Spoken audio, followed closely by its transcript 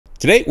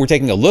Today, we're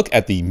taking a look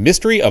at the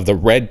mystery of the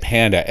Red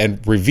Panda and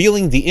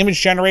revealing the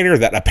image generator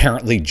that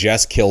apparently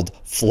just killed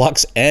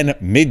Flux and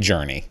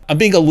Midjourney. I'm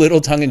being a little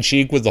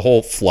tongue-in-cheek with the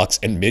whole Flux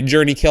and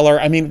Midjourney killer.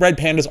 I mean, Red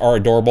Pandas are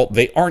adorable.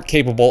 They aren't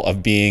capable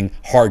of being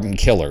hardened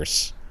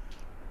killers,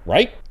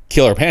 right?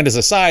 Killer pandas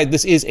aside,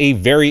 this is a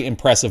very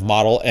impressive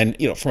model, and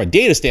from a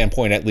data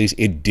standpoint at least,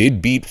 it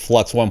did beat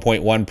Flux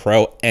 1.1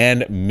 Pro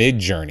and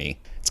Midjourney.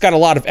 It's got a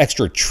lot of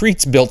extra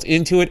treats built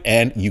into it,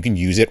 and you can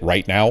use it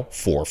right now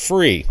for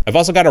free. I've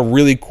also got a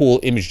really cool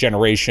image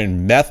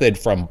generation method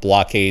from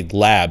Blockade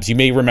Labs. You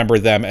may remember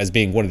them as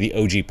being one of the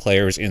OG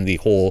players in the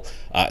whole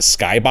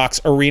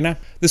Skybox arena.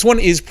 This one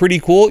is pretty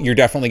cool. You're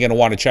definitely going to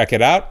want to check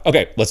it out.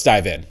 Okay, let's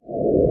dive in.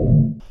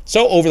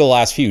 So over the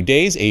last few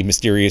days, a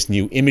mysterious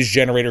new image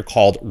generator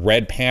called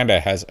Red Panda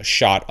has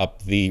shot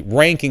up the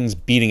rankings,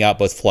 beating out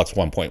both Flux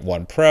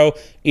 1.1 Pro,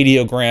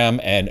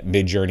 Ideogram, and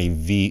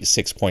Midjourney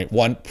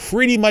V6.1,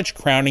 pretty much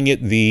crowning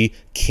it the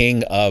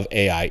king of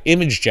AI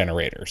image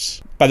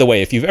generators. By the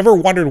way, if you've ever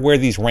wondered where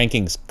these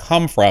rankings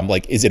come from,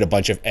 like is it a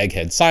bunch of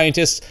egghead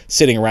scientists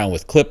sitting around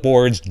with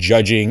clipboards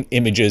judging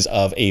images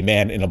of a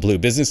man in a blue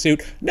business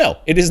suit? No,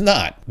 it is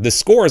not. The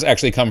scores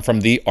actually come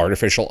from the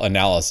artificial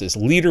analysis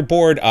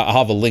leaderboard. I'll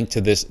have a link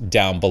to this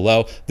down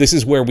below. This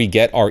is where we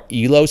get our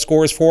ELO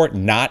scores for,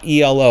 not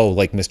ELO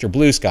like Mr.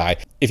 Blue Sky.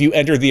 If you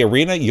enter the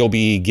arena, you'll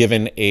be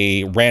given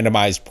a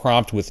randomized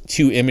prompt with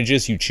 2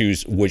 images. You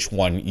choose which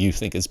one you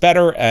think is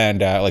better.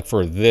 And like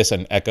for this,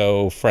 an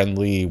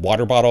eco-friendly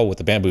water bottle with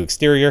a bamboo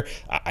exterior,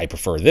 I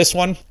prefer this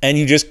one. And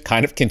you just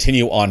kind of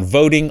continue on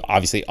voting.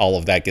 Obviously, all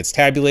of that gets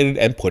tabulated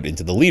and put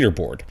into the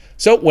leaderboard.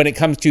 So when it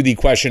comes to the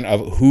question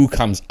of who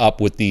comes up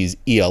with these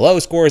ELO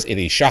scores, in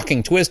a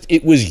shocking twist,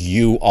 it was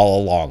you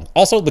all along.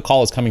 Also, the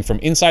call is coming from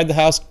inside the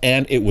house,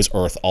 and it was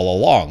Earth all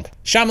along.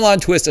 Shyamalan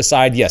twist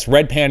aside, yes,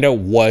 Red Panda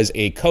was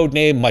a code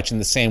name, much in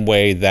the same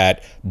way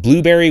that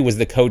Blueberry was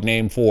the code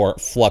name for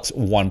Flux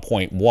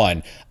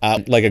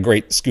 1.1. Like a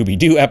great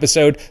Scooby-Doo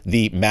episode,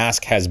 the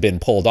mask has been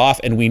pulled off,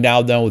 and we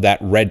now know that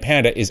Red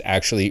Panda is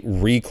actually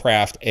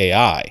Recraft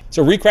AI.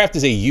 So Recraft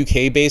is a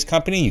UK-based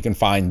company. You can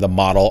find the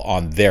model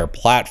on their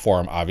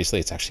platform. Obviously,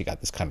 it's actually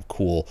got this kind of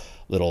cool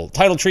little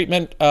title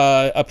treatment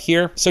up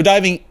here. So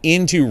diving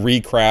into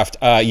Recraft,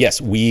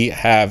 yes, we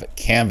have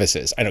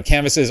canvases. I know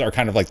canvases are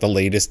kind of like the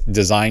latest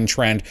design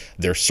trend.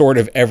 They're sort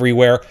of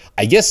everywhere.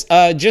 I guess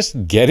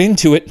just get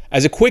into it.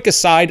 As a quick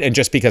aside, and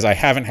just because I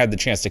haven't had the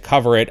chance to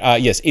cover it,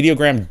 yes,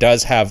 Ideogram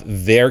does have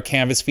their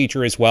canvas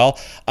feature as well.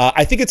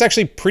 I think it's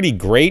actually pretty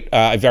great.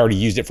 I've already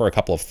used it for a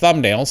couple of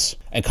thumbnails.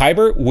 And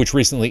Kyber, which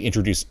recently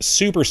introduced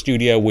Super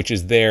Studio, which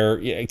is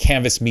their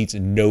canvas meets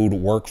node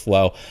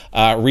workflow,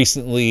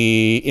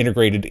 recently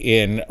integrated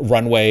in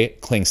Runway,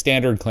 Kling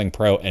Standard, Kling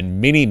Pro,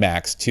 and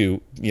Minimax to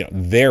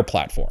their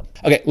platform.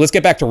 Okay, let's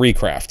get back to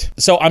Recraft.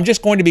 So I'm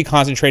just going to be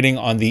concentrating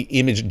on the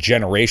image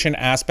generation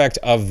aspect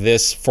of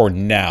this for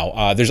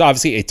now. There's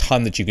obviously a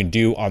ton that you can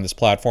do on this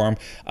platform,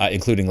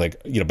 including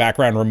like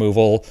background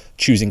removal,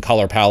 choosing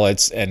color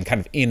palettes, and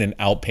kind of in and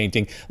out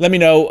painting. Let me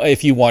know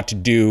if you want to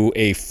do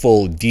a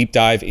full deep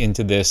dive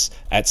into this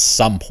at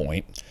some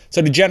point.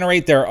 So to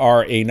generate, there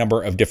are a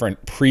number of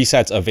different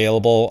presets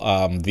available,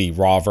 the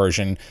raw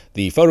version,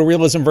 the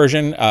photorealism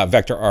version,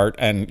 vector art,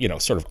 and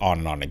sort of on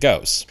and on it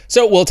goes.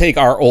 So we'll take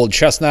our old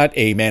chestnut,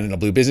 a man in a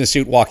blue business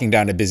suit walking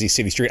down a busy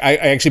city street. I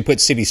actually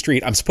put city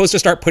street. I'm supposed to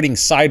start putting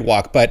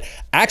sidewalk, but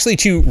actually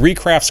to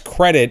Recraft's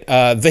credit,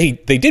 they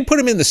did put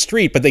him in the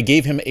street, but they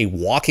gave him a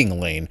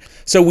walking lane.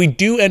 So we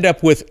do end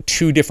up with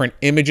 2 different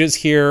images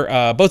here,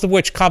 both of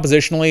which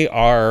compositionally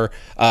are,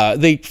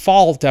 they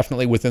fall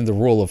definitely within the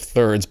rule of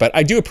thirds, but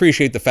I do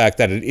appreciate the fact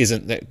that it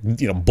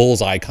isn't,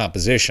 bullseye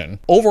composition.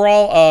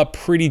 Overall, a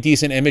pretty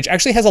decent image.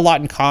 Actually has a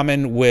lot in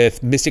common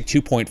with Mystic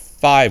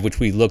 2.5, which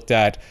we looked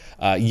at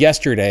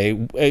yesterday,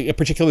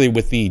 particularly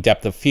with the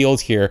depth of field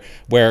here,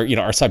 where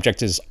our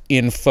subject is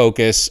in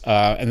focus,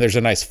 and there's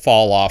a nice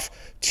fall off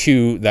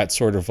to that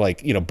sort of like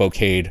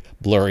bokeh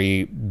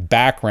blurry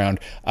background.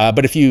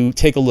 But if you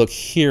take a look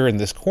here in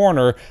this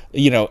corner,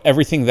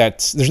 everything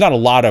there's not a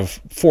lot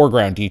of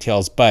foreground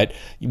details, but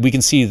we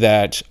can see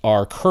that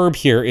our curb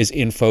here is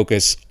in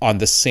focus on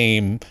the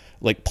same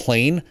like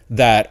plane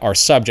that our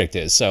subject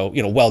is. So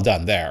well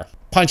done there.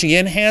 Punching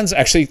in hands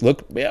actually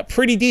look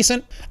pretty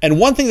decent. And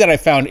one thing that I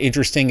found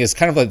interesting is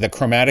kind of like the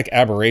chromatic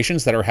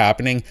aberrations that are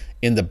happening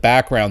in the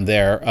background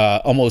there,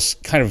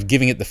 almost kind of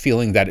giving it the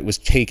feeling that it was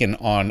taken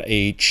on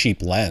a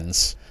cheap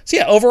lens. So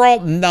yeah,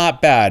 overall,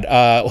 not bad.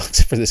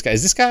 What's for this guy?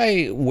 Is this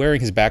guy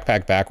wearing his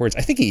backpack backwards?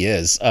 I think he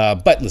is.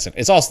 But listen,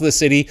 it's also the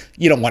city.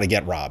 You don't want to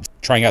get robbed.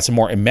 Trying out some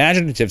more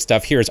imaginative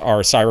stuff. Here's our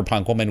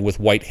cyberpunk woman with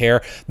white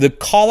hair. The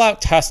call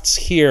out tests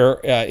here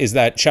is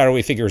that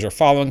shadowy figures are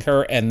following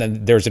her, and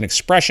then there's an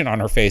expression on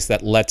her face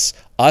that lets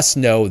us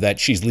know that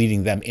she's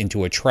leading them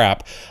into a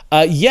trap.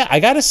 Yeah, I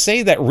gotta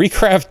say that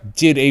Recraft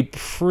did a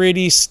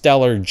pretty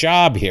stellar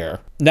job here.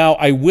 Now,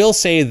 I will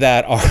say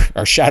that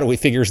our shadowy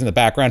figures in the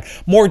background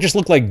more just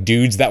look like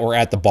dudes that were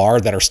at the bar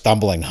that are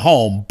stumbling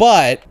home,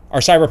 but Our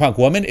cyberpunk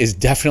woman is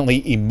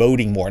definitely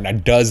emoting more. Now,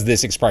 does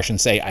this expression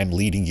say I'm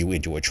leading you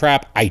into a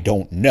trap? I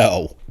don't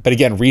know. But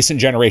again, recent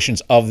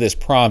generations of this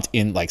prompt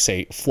in, like,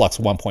 say, Flux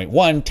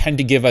 1.1 tend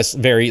to give us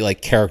very,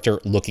 like, character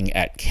looking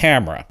at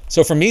camera.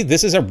 So for me,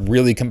 this is a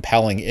really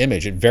compelling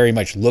image. It very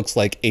much looks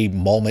like a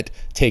moment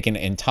taken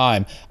in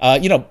time.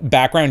 You know,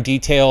 background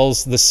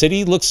details, the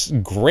city looks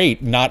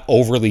great, not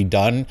overly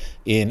done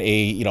in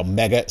a, you know,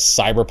 mega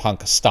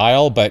cyberpunk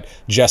style, but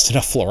just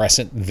enough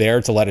fluorescent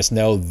there to let us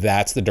know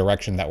that's the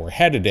direction that we're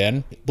headed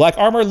in. Black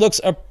armor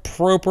looks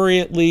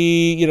appropriately,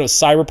 you know,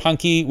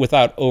 cyberpunky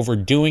without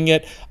overdoing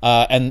it.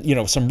 And, you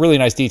know, some really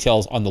nice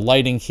details on the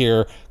lighting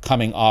here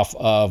coming off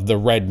of the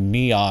red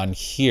neon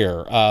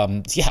here.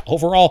 Yeah,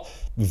 overall,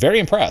 very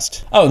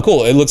impressed. Oh, and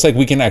cool. It looks like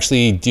we can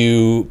actually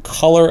do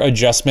color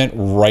adjustment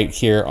right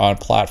here on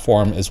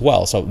platform as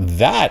well. So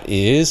that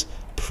is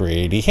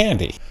pretty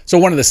handy. So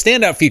one of the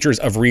standout features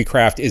of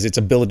Recraft is its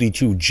ability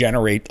to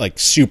generate like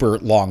super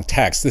long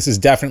text. This is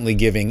definitely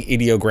giving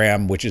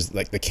Ideogram, which is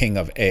like the king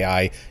of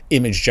AI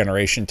image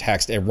generation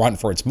text, a run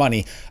for its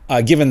money.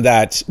 Given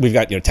that we've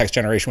got, you know, text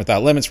generation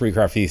without limits,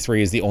 Recraft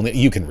V3 is the only,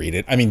 you can read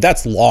it. I mean,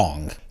 that's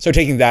long. So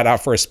taking that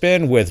out for a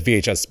spin with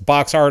VHS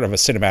box art of a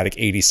cinematic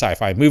 80s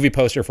sci-fi movie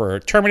poster for a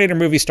Terminator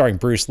movie starring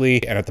Bruce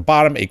Lee, and at the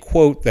bottom, a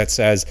quote that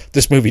says,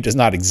 "This movie does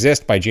not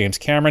exist," by James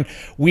Cameron,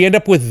 we end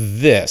up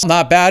with this.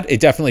 Not bad. It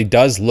definitely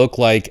does look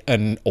like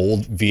an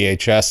old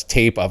VHS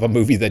tape of a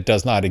movie that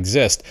does not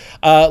exist.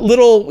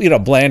 Little, you know,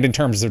 bland in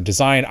terms of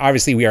design.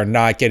 Obviously, we are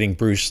not getting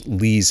Bruce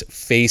Lee's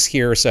face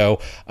here, so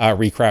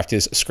Recraft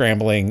is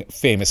scrambling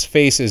famous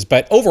faces,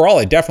 but overall,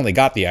 I definitely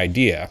got the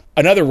idea.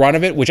 Another run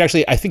of it, which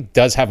actually I think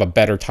does have a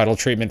better title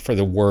treatment for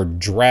the word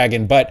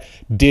dragon, but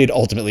did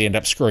ultimately end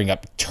up screwing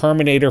up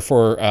Terminator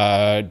for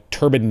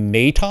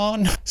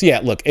Turbinaton. So yeah,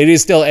 look, it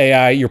is still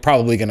AI. You're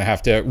probably going to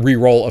have to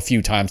re-roll a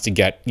few times to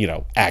get, you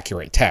know,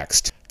 accurate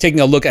text. Taking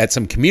a look at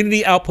some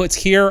community outputs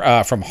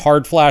here from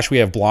Hard Flash, we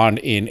have Blonde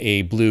in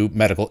a blue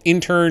medical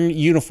intern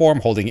uniform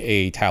holding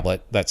a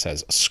tablet that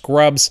says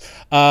Scrubs.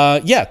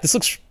 Yeah, this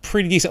looks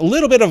pretty decent. A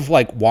little bit of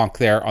like wonk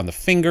there on the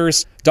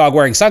fingers. Dog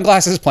wearing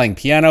sunglasses playing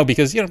piano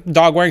because, you know,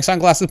 dog wearing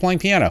sunglasses playing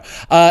piano.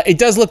 It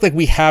does look like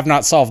we have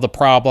not solved the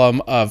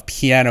problem of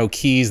piano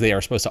keys. They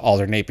are supposed to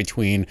alternate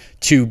between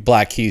 2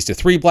 black keys to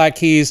 3 black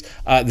keys.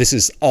 This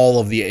is all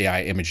of the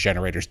AI image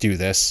generators do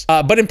this.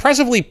 But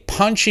impressively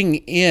punching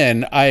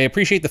in, I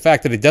appreciate the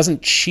fact that it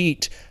doesn't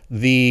cheat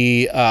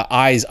the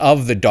eyes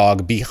of the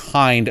dog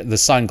behind the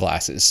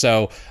sunglasses.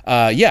 So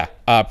yeah,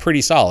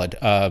 pretty solid.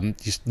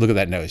 Just look at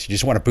that nose. You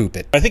just want to boop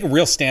it. I think a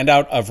real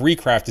standout of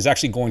Recraft is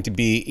actually going to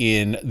be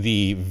in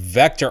the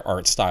vector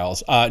art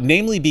styles,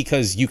 namely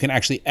because you can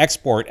actually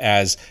export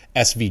as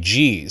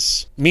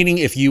SVGs, meaning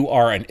if you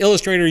are an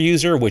Illustrator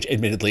user, which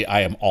admittedly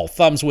I am all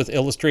thumbs with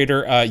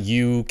Illustrator,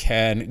 you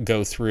can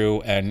go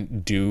through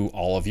and do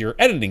all of your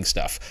editing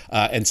stuff.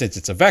 And since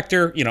it's a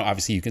vector, you know,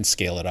 obviously you can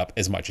scale it up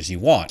as much as you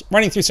want.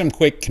 Running through some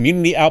quick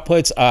community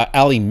outputs,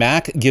 Ali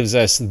Mack gives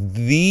us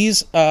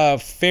these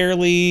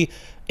fairly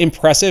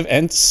impressive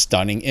and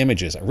stunning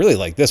images. I really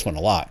like this one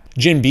a lot.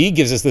 Jin B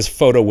gives us this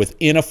photo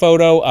within a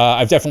photo.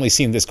 I've definitely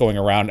seen this going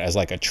around as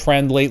like a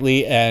trend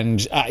lately,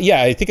 and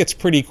yeah, I think it's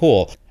pretty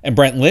cool. And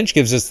Brent Lynch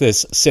gives us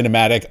this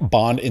cinematic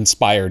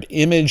Bond-inspired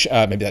image.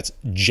 Maybe that's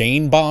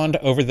Jane Bond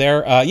over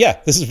there. Yeah,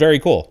 this is very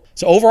cool.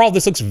 So overall,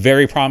 this looks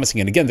very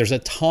promising. And again, there's a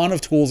ton of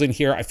tools in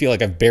here. I feel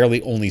like I've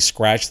barely only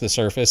scratched the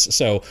surface.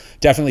 So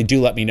definitely do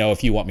let me know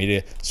if you want me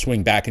to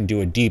swing back and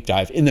do a deep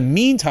dive. In the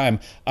meantime,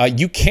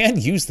 you can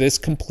use this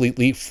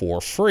completely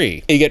for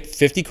free. You get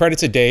 50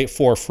 credits a day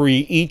for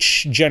free. Each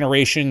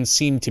generation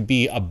seemed to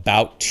be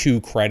about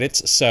 2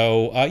 credits.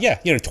 So yeah,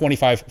 you know,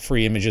 25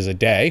 free images a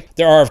day.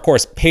 There are, of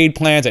course, paid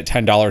plans at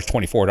 $10,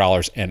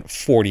 $24, and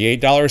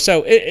 $48.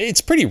 So it's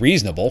pretty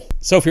reasonable.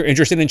 So if you're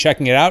interested in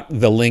checking it out,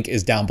 the link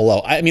is down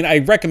below. I mean, I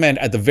recommend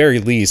at the very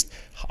least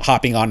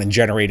hopping on and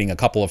generating a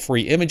couple of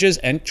free images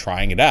and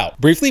trying it out.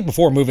 Briefly,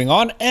 before moving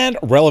on and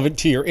relevant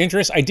to your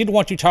interests, I did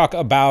want to talk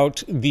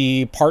about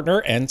the partner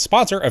and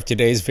sponsor of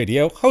today's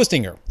video,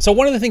 Hostinger. So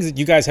one of the things that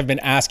you guys have been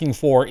asking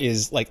for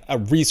is like a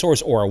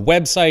resource or a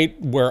website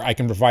where I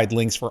can provide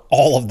links for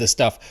all of the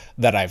stuff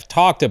that I've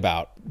talked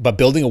about. But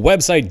building a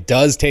website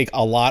does take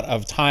a lot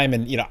of time,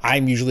 and you know,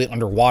 I'm usually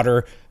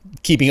underwater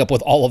keeping up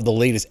with all of the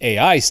latest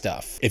AI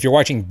stuff. If you're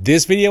watching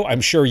this video,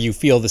 I'm sure you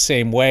feel the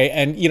same way.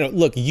 And you know,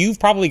 look, you've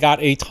probably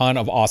got a ton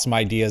of awesome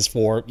ideas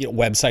for, you know,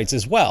 websites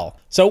as well.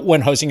 So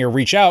when Hostinger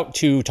reached out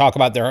to talk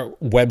about their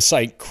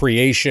website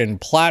creation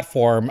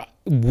platform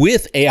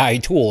with AI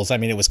tools, I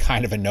mean, it was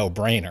kind of a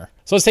no-brainer.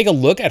 So let's take a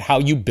look at how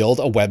you build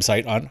a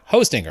website on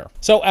Hostinger.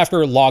 So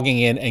after logging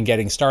in and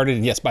getting started,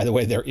 and yes, by the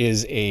way, there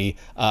is a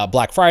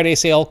Black Friday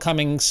sale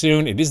coming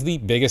soon. It is the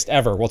biggest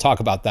ever. We'll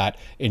talk about that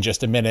in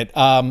just a minute.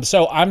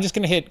 So I'm just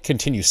going to hit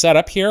continue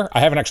setup here.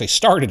 I haven't actually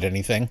started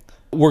anything.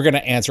 We're going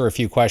to answer a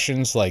few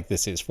questions like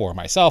this is for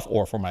myself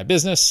or for my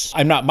business.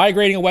 I'm not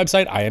migrating a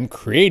website. I am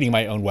creating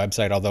my own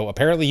website, although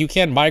apparently you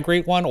can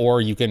migrate one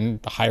or you can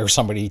hire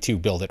somebody to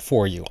build it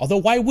for you. Although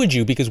why would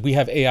you? Because we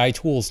have AI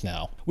tools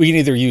now. We can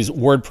either use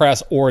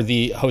WordPress or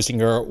the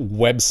Hostinger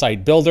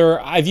website builder.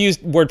 I've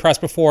used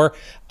WordPress before.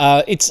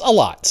 It's a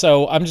lot,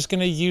 so I'm just going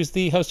to use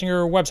the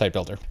Hostinger website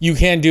builder. You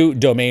can do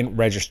domain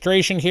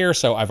registration here,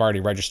 so I've already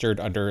registered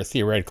under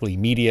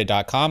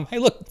theoreticallymedia.com. Hey,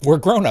 look, we're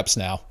grown-ups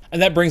now.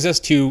 And that brings us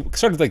to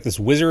sort of like this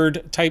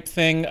wizard type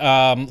thing.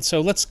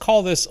 So let's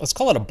call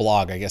it a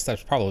blog. I guess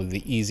that's probably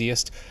the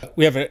easiest.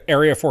 We have an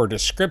area for a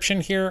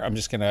description here. I'm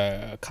just going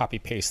to copy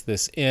paste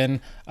this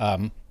in.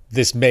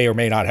 This may or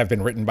may not have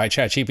been written by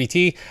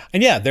ChatGPT.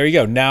 And yeah, there you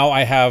go. Now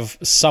I have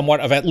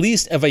somewhat of at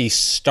least of a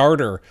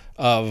starter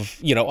of,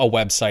 you know, a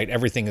website.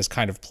 Everything is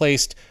kind of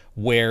placed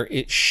where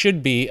it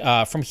should be.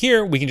 From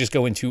here, we can just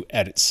go into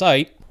edit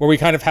site, where we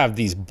kind of have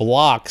these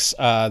blocks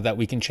that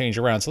we can change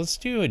around. So let's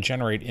do a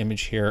generate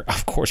image here.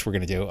 Of course, we're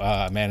going to do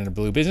a man in a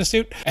blue business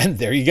suit. And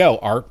there you go,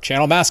 our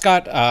channel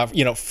mascot,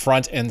 you know,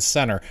 front and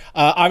center.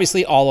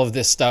 Obviously, all of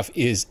this stuff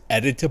is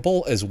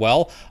editable as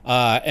well.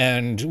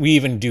 And we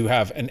even do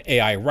have an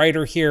AI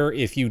writer here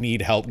if you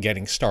need help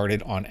getting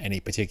started on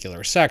any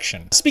particular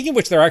section. Speaking of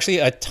which, there are actually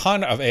a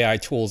ton of AI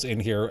tools in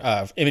here,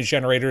 image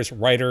generators,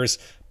 writers,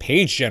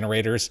 page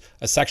generators,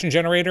 a section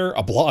generator,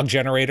 a blog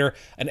generator,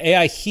 an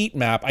AI heat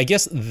map. I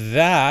guess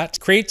that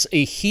creates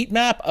a heat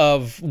map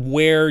of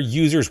where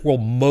users will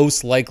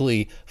most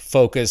likely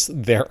focus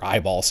their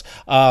eyeballs.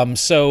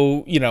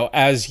 So, you know,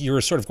 as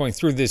you're sort of going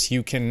through this,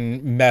 you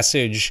can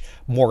message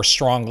more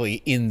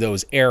strongly in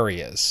those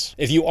areas.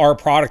 If you are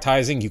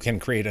productizing, you can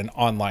create an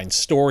online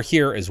store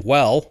here as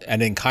well.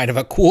 And in kind of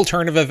a cool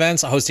turn of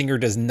events, Hostinger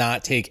does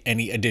not take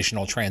any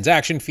additional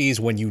transaction fees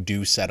when you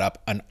do set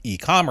up an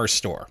e-commerce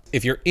store.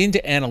 If you're into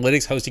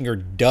analytics,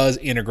 Hostinger does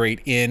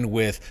integrate in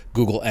with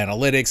Google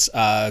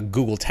Analytics,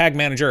 Google Tag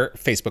Manager,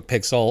 Facebook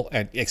Pixel,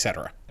 and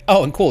etc.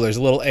 Oh, and cool, there's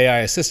a little AI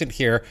assistant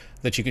here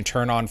that you can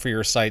turn on for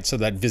your site so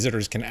that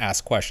visitors can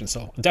ask questions.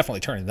 So I'm definitely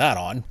turning that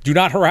on. Do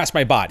not harass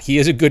my bot. He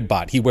is a good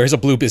bot. He wears a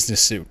blue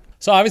business suit.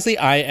 So obviously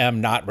I am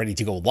not ready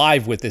to go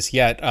live with this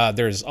yet.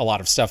 There's a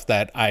lot of stuff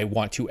that I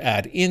want to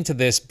add into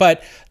this,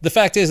 but the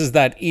fact is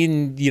that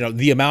in, you know,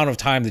 the amount of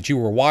time that you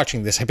were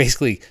watching this, I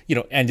basically, you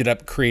know, ended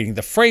up creating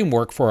the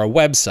framework for a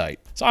website.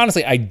 So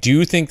honestly, I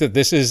do think that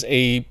this is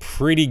a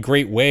pretty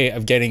great way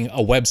of getting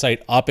a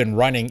website up and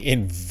running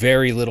in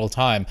very little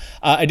time.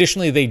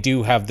 Additionally, they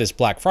do have this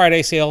Black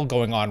Friday sale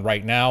going on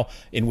right now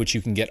in which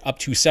you can get up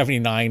to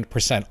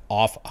 79%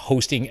 off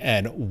hosting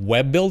and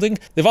web building.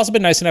 They've also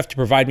been nice enough to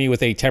provide me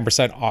with a 10%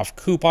 off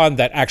coupon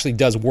that actually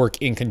does work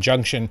in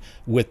conjunction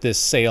with this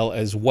sale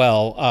as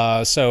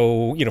well.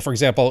 So, you know, for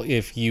example,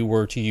 if you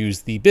were to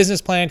use the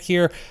business plan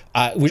here,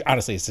 which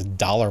honestly is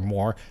 $1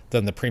 more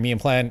than the premium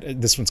plan,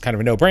 this one's kind of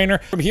a no-brainer.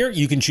 From here,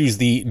 you can choose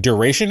the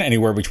duration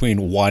anywhere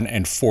between 1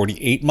 and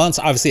 48 months.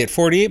 Obviously, at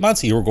 48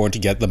 months, you're going to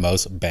get the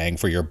most bang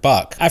for your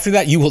buck. After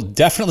that, you will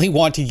definitely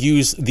want to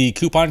use the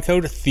coupon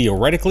code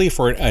theoretically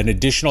for an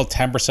additional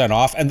 10%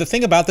 off. And the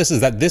thing about this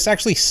is that this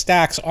actually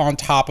stacks on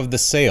top of the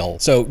sale.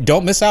 So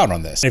don't miss out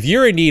on this. If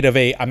you're in need of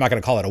a, I'm not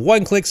going to call it a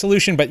one-click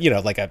solution, but you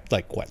know, like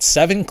what,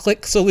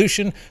 7-click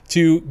solution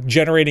to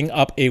generating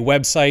up a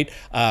website,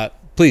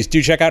 please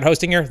do check out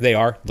Hostinger. They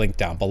are linked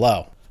down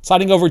below.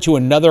 Sliding over to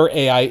another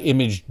AI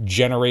image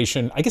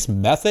generation, I guess,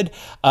 method.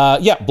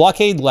 Yeah,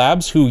 Blockade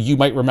Labs, who you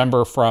might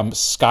remember from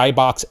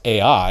Skybox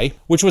AI,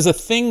 which was a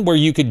thing where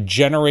you could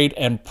generate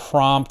and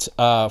prompt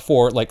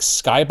for like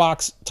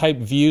Skybox type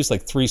views,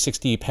 like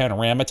 360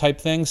 panorama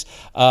type things.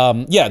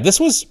 Yeah, this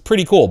was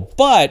pretty cool,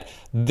 but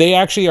they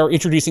actually are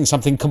introducing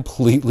something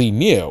completely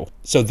new.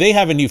 So they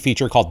have a new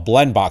feature called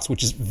Blendbox,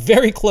 which is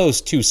very close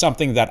to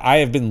something that I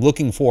have been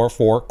looking for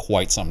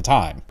quite some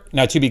time.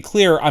 Now, to be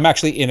clear, I'm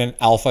actually in an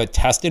alpha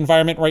test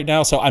environment right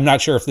now, so I'm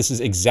not sure if this is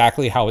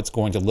exactly how it's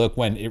going to look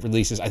when it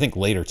releases, I think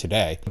later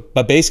today.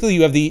 But basically,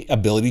 you have the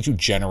ability to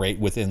generate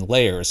within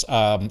layers.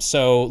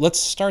 So let's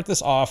start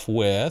this off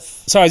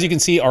with, so as you can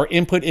see, our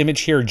input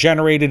image here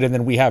generated, and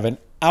then we have an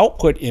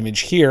output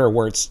image here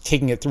where it's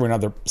taking it through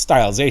another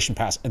stylization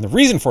pass. And the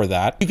reason for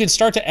that, you can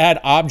start to add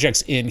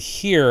objects in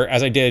here,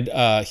 as I did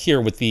here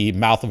with the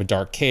mouth of a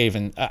dark cave.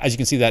 And as you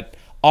can see, that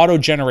auto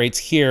generates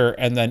here,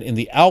 and then in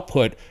the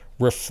output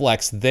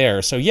reflects there.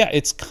 So yeah,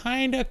 it's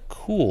kind of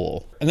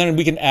cool. And then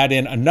we can add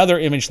in another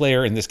image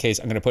layer. In this case,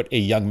 I'm going to put a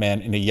young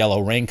man in a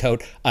yellow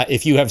raincoat.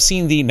 If you have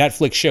seen the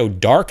Netflix show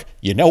Dark,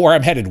 you know where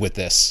I'm headed with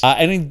this.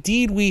 And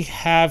indeed, we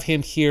have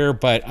him here,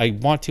 but I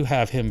want to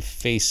have him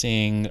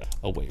facing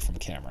away from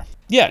camera.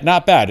 Yeah,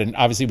 not bad. And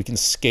obviously, we can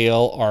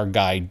scale our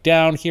guy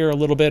down here a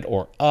little bit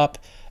or up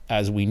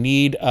as we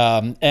need.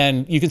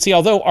 And you can see,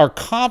 although our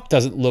comp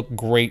doesn't look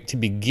great to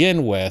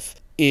begin with,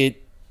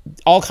 it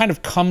all kind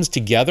of comes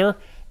together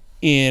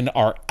in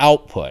our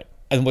output.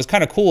 And what's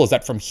kind of cool is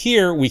that from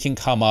here, we can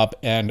come up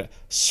and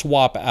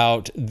swap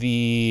out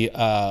the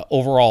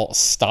overall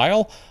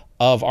style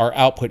of our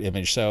output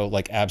image. So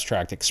like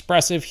abstract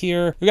expressive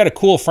here. We got a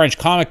cool French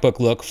comic book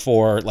look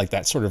for like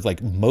that sort of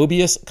like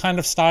Mobius kind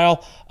of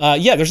style.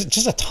 Yeah, there's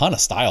just a ton of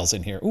styles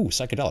in here. Ooh,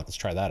 psychedelic, let's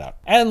try that out.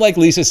 And like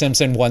Lisa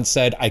Simpson once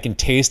said, I can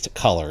taste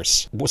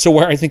colors. So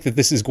where I think that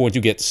this is going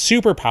to get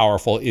super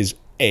powerful is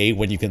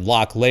when you can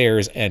lock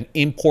layers and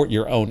import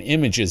your own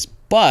images,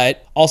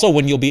 but also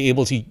when you'll be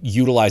able to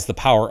utilize the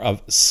power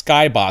of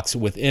Skybox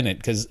within it,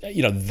 because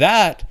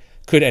that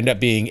could end up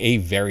being a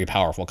very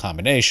powerful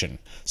combination.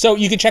 So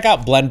you can check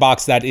out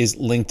Blendbox, that is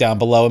linked down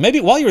below. And maybe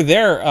while you're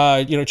there,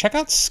 check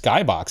out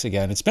Skybox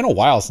again. It's been a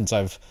while since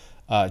I've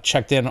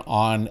checked in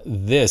on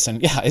this,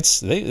 and yeah,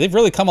 they've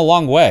really come a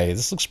long way.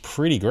 This looks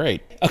pretty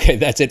great. Okay,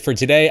 that's it for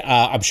today.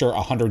 I'm sure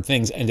 100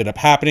 things ended up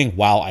happening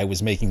while I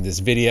was making this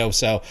video,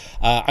 so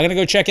I'm gonna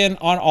go check in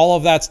on all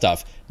of that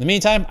stuff. In the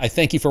meantime, I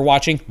thank you for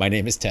watching. My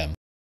name is Tim.